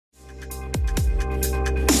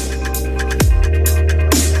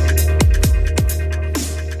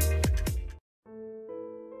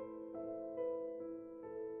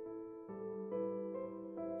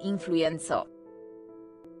Influență.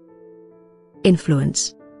 Influence.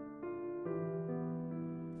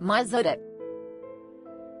 Mazăre.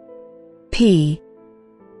 P.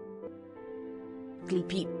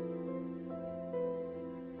 Clipi.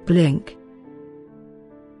 Blink.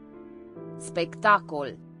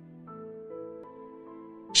 Spectacol.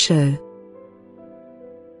 Show.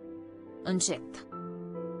 Încet.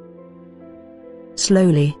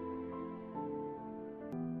 Slowly.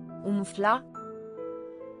 Umfla.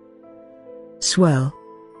 Swell.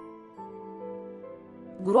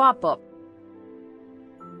 Groapă.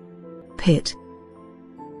 Pit.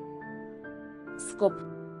 Scop.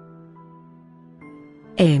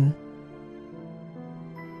 Aim.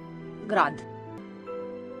 Grad.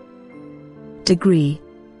 Degree.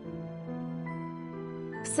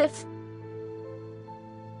 Sef.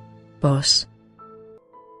 Boss.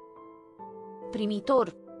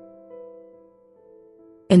 Primitor.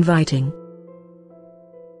 Inviting.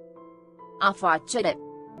 Afacere.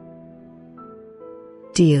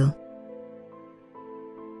 Deal.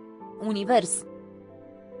 Univers.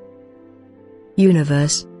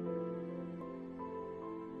 Universe.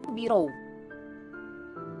 Birou.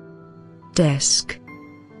 Desk.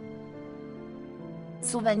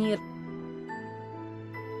 Suvenir.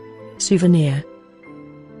 Souvenir.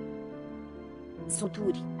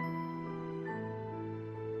 Suturi.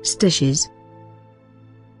 Stitches.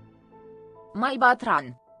 Mai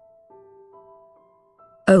batran.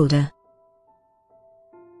 Older.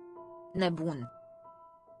 Nebun.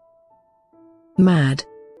 Mad.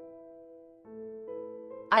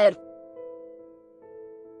 Aer.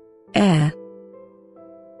 Air.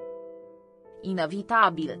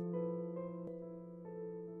 Inevitabil.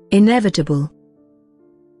 Inevitable.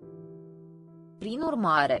 Prin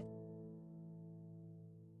urmare.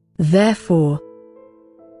 Therefore.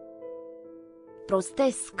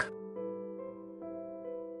 Prostesc.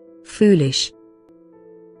 Foolish.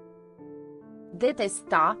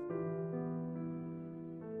 Detesta.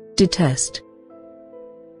 Detest.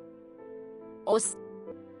 Os.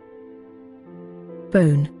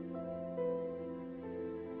 Bone.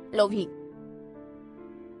 Lovi.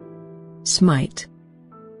 Smite.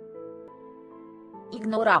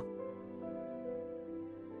 Ignora.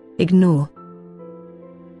 Ignore.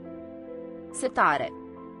 Setare.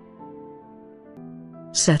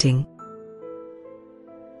 Setting.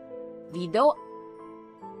 Video.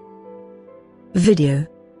 Video.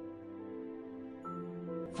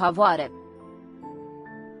 Favoare.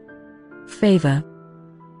 Favor.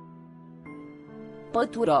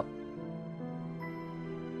 Pătură.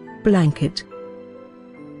 Blanket.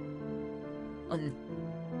 În.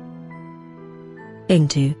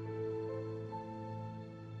 Into.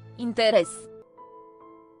 Interes.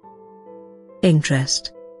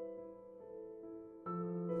 Interest.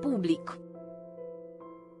 Public.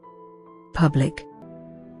 Public.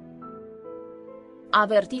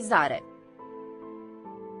 Avertizare.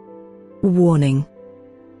 Warning.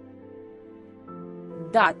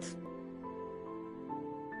 Dat.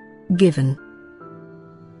 Given.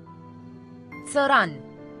 Țăran.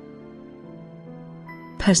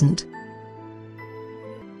 Peasant.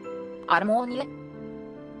 Armonie.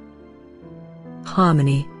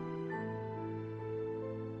 Harmony.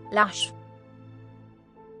 Laș.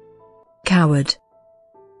 Coward.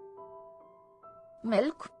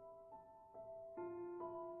 Melc.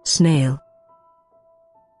 Snail.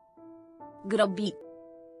 Grăbi.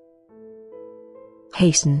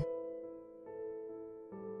 Hasten.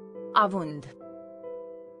 Având.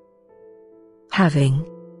 Having.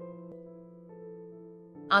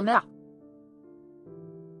 A mea.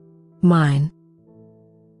 Mine.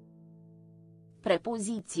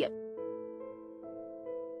 Prepoziție.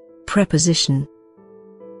 Preposition.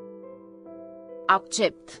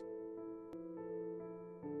 Accept.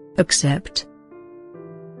 Accept.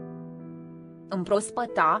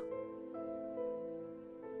 Împrospăta.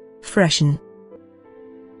 Freshen.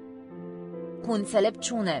 Cu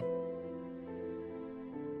înțelepciune.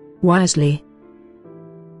 Wisely.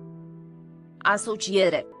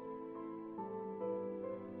 Asociere.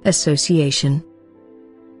 Association.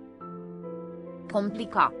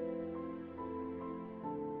 Complica.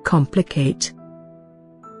 Complicate.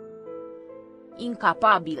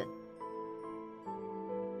 Incapabil.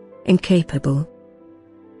 Incapable.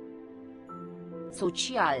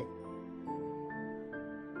 Social.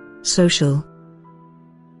 Social.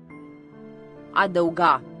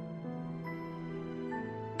 Adăuga.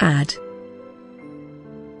 Add.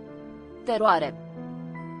 Teroare.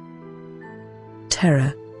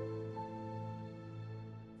 Terror.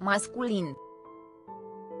 Masculin.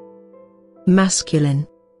 Masculine.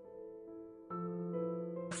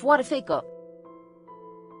 Foarfecă.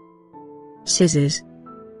 Scissors.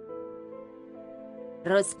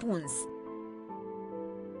 Răspuns.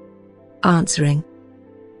 Answering.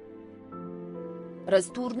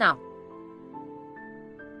 Răsturna.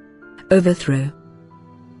 Overthrow.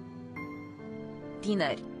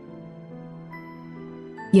 Tineri.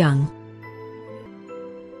 Young.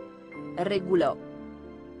 Regulă.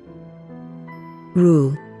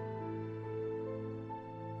 Rule.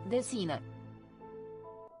 De sine.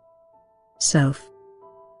 Self.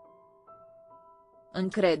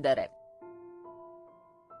 Încredere.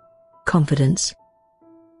 Confidence.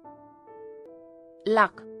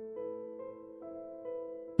 Lac.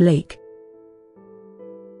 Lake.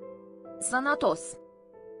 Sănătos.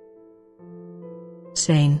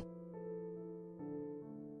 Sane.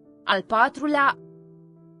 Al patrulea.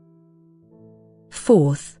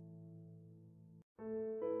 Fourth.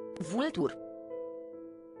 Vultur.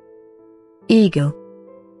 Eagle.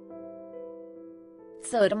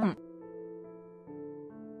 Țărm.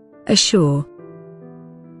 Ashore.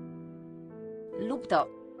 Luptă.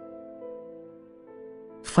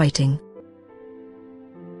 Fighting.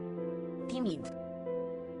 Timid.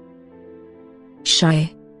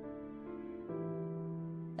 Shy.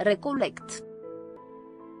 Recolect.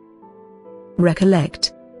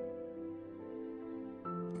 Recollect.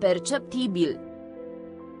 Perceptibil.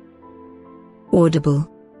 Audible.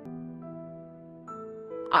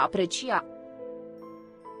 Aprecia.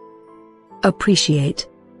 Appreciate.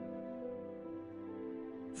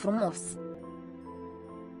 Frumos.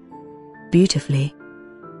 Beautifully.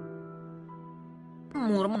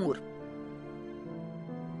 Murmur.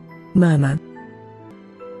 Murmur.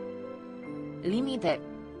 Limite.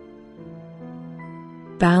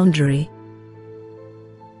 Boundary.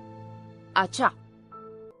 Acea.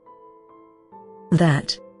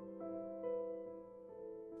 That.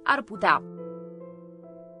 Ar putea.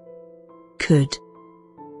 Could.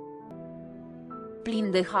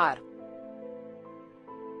 Plin de har.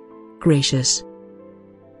 Gracious.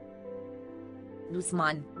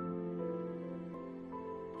 Dușman.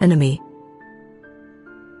 Enemy.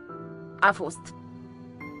 A fost.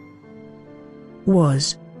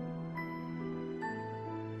 Was.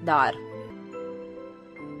 Dar.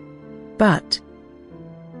 But.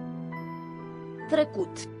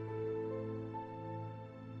 Trecut.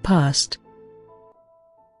 Past.